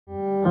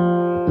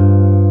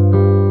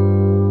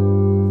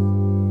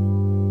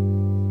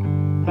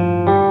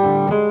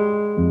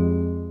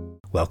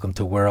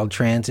to world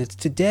transits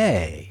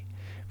today,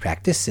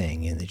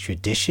 practicing in the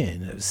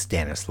tradition of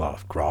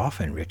Stanislav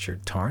Grof and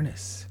Richard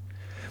Tarnas,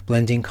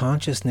 blending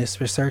consciousness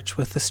research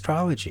with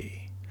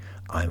astrology.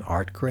 I'm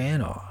Art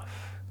Granoff.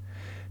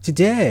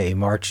 Today,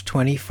 March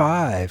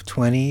 25,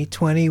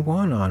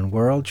 2021, on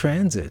World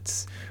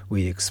Transits,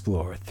 we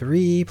explore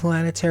 3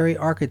 planetary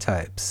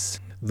archetypes: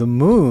 the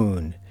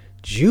Moon,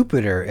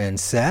 Jupiter, and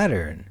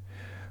Saturn,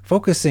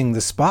 focusing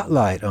the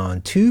spotlight on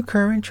 2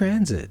 current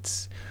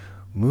transits: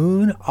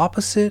 Moon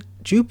opposite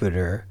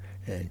Jupiter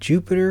and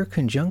Jupiter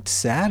conjunct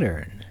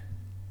Saturn.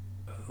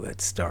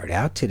 Let's start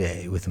out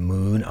today with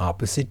Moon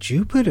opposite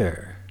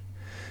Jupiter.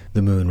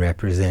 The Moon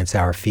represents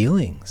our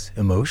feelings,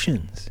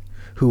 emotions,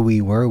 who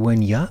we were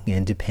when young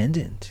and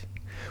dependent,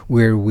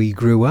 where we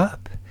grew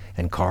up,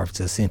 and carves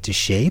us into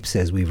shapes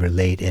as we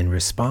relate and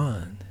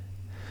respond.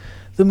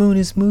 The Moon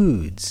is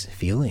moods,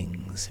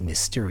 feelings,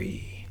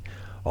 mystery.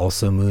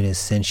 Also, Moon is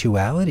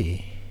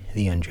sensuality,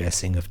 the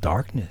undressing of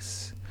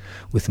darkness,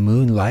 with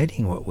Moon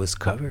lighting what was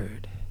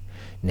covered,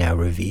 now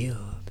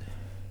revealed.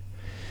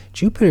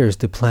 Jupiter is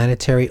the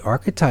planetary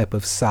archetype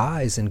of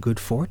size and good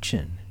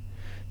fortune.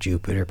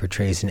 Jupiter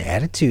portrays an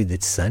attitude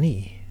that's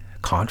sunny,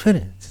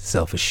 confident,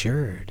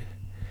 self-assured,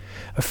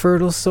 a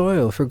fertile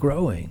soil for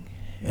growing,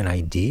 an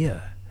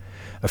idea,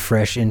 a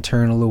fresh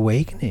internal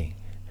awakening,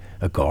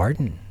 a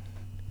garden.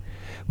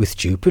 With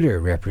Jupiter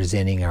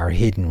representing our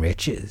hidden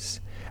riches,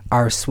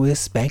 our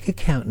Swiss bank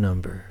account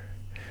number,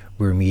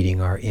 we're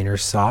meeting our inner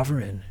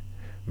sovereign,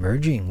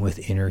 merging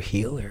with inner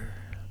healer.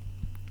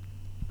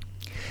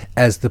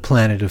 As the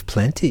planet of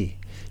plenty,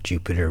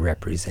 Jupiter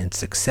represents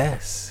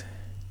success.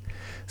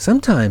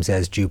 Sometimes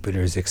as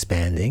Jupiter is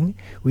expanding,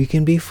 we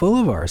can be full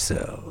of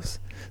ourselves,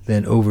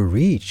 then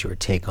overreach or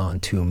take on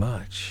too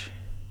much.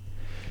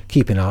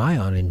 Keep an eye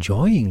on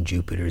enjoying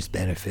Jupiter's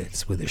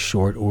benefits with a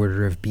short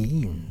order of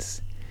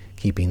beans,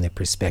 keeping the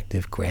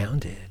perspective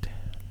grounded.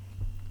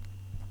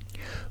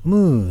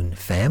 Moon,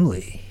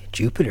 family,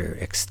 Jupiter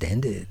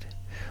extended.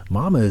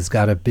 Mama's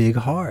got a big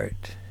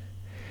heart.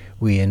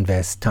 We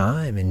invest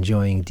time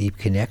enjoying deep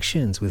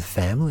connections with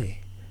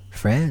family,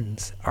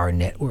 friends, our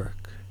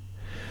network.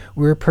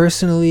 We're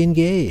personally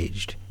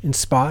engaged,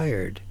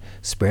 inspired,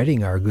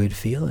 spreading our good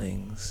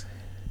feelings.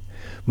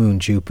 Moon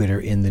Jupiter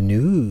in the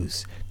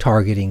news,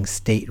 targeting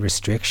state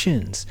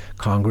restrictions.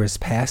 Congress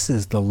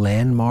passes the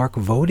landmark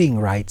voting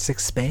rights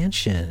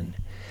expansion.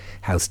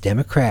 House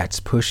Democrats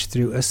push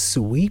through a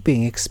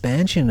sweeping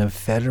expansion of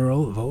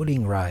federal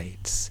voting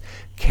rights,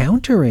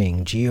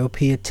 countering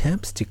GOP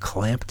attempts to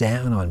clamp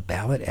down on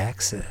ballot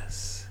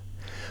access.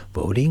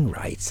 Voting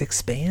rights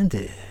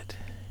expanded.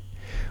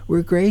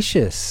 We're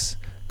gracious,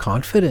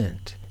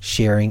 confident,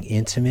 sharing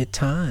intimate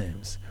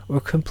times, or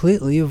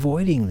completely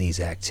avoiding these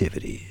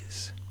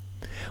activities.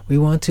 We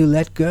want to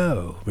let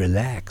go,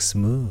 relax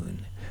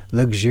Moon,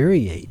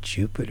 luxuriate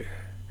Jupiter.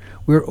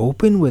 We're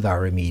open with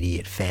our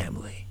immediate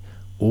family,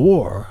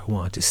 or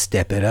want to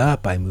step it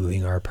up by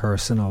moving our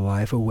personal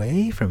life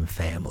away from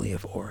family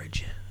of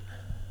origin.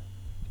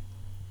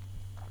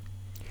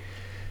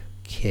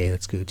 Okay,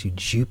 let's go to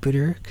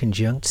Jupiter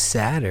conjunct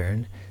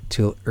Saturn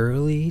till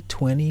early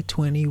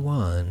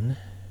 2021.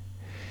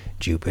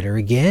 Jupiter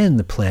again,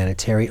 the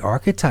planetary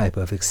archetype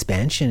of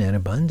expansion and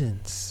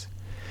abundance.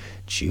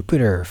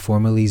 Jupiter,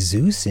 formerly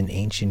Zeus in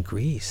ancient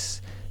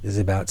Greece, is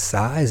about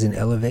size and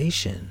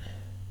elevation.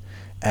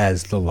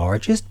 As the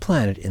largest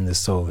planet in the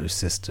solar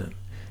system,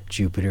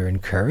 Jupiter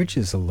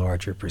encourages a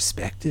larger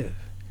perspective,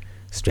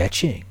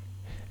 stretching,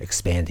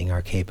 expanding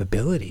our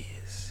capabilities.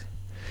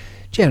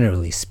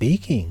 Generally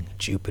speaking,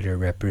 Jupiter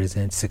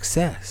represents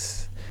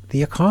success,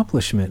 the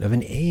accomplishment of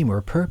an aim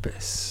or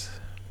purpose.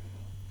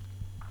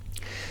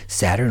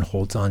 Saturn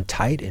holds on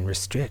tight and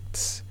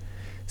restricts.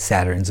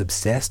 Saturn's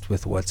obsessed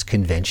with what's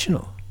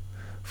conventional,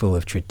 full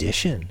of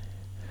tradition,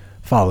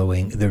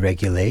 following the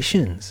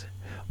regulations,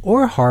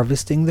 or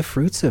harvesting the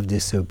fruits of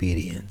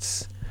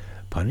disobedience,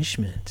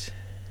 punishment.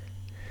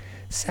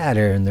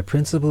 Saturn, the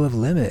principle of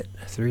limit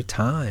through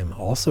time,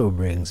 also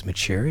brings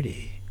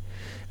maturity,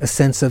 a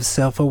sense of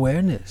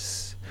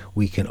self-awareness,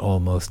 we can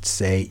almost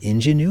say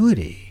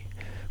ingenuity,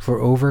 for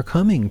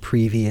overcoming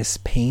previous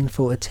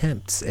painful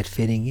attempts at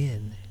fitting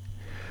in,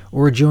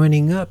 or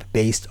joining up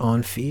based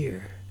on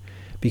fear,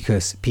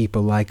 because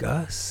people like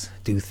us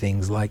do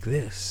things like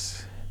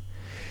this.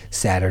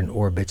 Saturn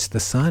orbits the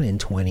Sun in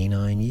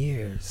 29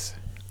 years.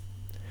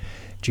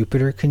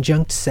 Jupiter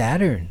conjunct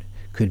Saturn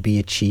could be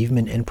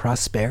achievement and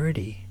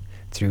prosperity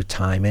through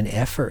time and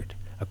effort,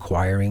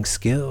 acquiring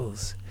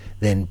skills,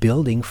 then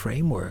building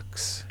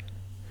frameworks.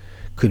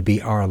 Could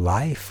be our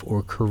life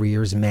or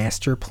career's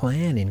master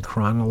plan in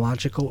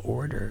chronological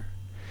order,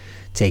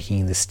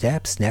 taking the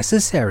steps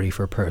necessary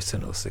for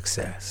personal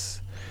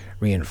success,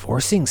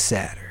 reinforcing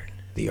Saturn,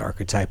 the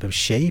archetype of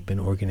shape and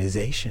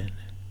organization.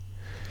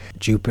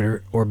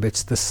 Jupiter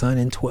orbits the Sun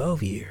in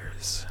 12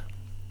 years.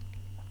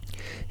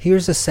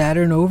 Here's a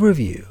Saturn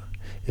overview.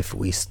 If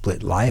we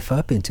split life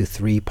up into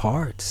 3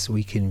 parts,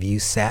 we can view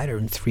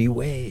Saturn 3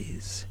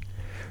 ways.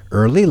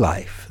 Early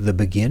life, the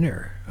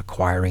beginner,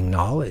 acquiring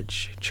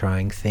knowledge,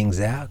 trying things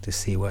out to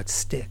see what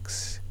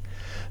sticks.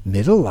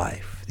 Middle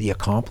life, the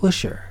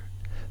accomplisher,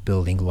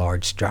 building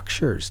large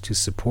structures to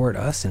support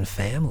us and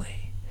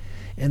family.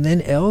 And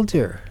then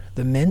elder,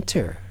 the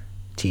mentor,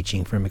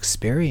 teaching from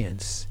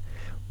experience,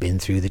 been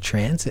through the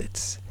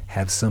transits,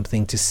 have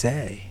something to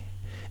say,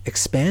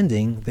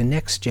 expanding the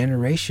next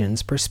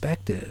generation's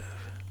perspective.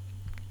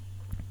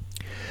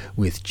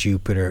 With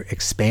Jupiter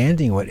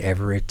expanding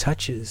whatever it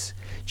touches,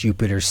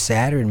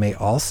 Jupiter-Saturn may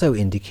also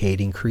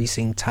indicate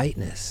increasing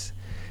tightness,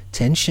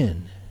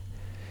 tension.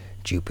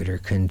 Jupiter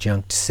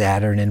conjunct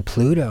Saturn and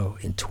Pluto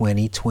in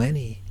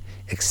 2020,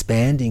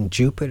 expanding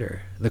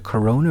Jupiter, the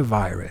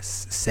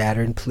coronavirus,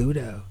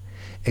 Saturn-Pluto,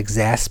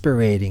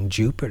 exasperating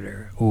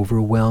Jupiter,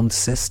 overwhelmed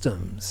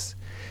systems,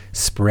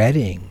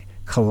 spreading,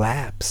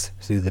 collapse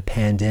through the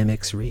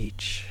pandemic's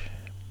reach.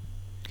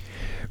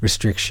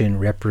 Restriction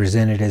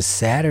represented as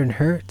Saturn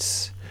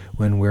hurts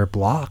when we're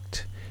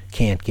blocked,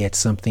 can't get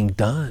something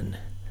done,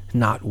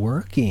 not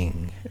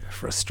working,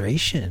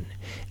 frustration,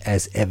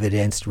 as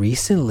evidenced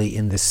recently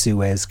in the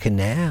Suez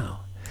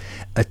Canal.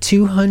 A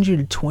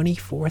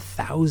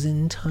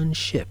 224,000-ton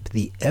ship,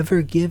 the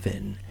Ever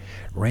Given,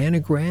 ran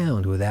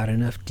aground without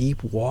enough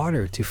deep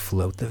water to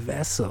float the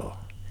vessel.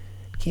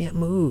 Can't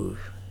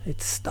move,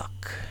 it's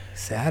stuck.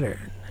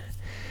 Saturn.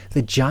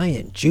 The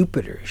giant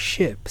Jupiter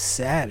ship,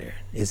 Saturn,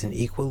 is in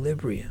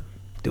equilibrium,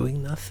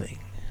 doing nothing.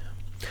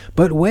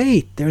 But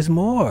wait, there's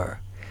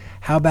more.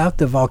 How about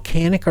the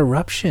volcanic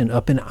eruption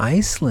up in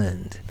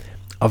Iceland?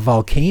 A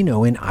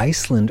volcano in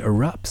Iceland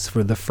erupts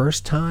for the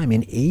first time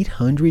in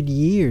 800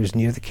 years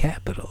near the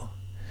capital.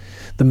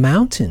 The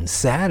mountain,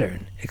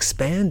 Saturn,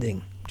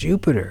 expanding,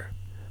 Jupiter,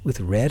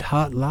 with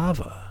red-hot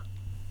lava.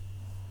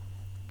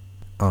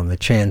 On the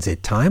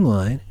transit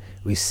timeline,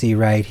 we see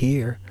right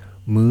here,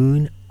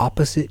 Moon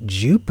opposite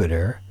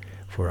Jupiter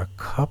for a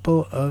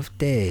couple of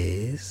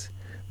days.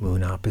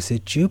 Moon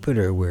opposite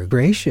Jupiter, we're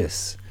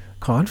gracious,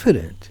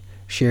 confident,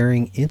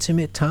 sharing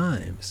intimate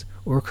times,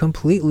 or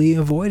completely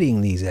avoiding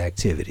these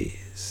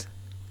activities.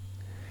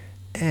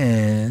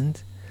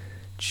 And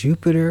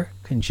Jupiter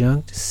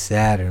conjunct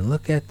Saturn.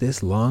 Look at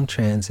this long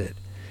transit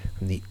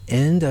from the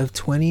end of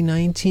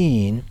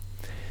 2019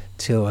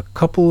 till a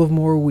couple of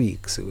more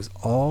weeks. It was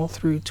all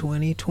through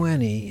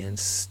 2020 and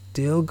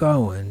still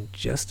going,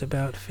 just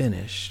about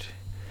finished.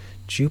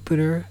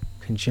 Jupiter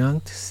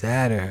conjunct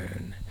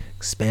Saturn,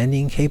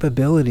 expanding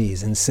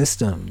capabilities and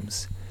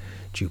systems.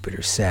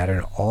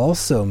 Jupiter-Saturn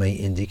also may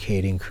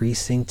indicate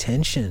increasing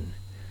tension,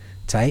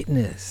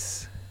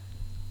 tightness.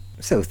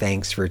 So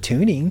thanks for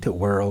tuning to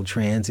World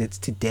Transits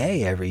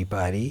Today,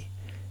 everybody,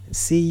 and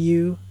see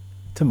you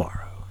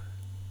tomorrow.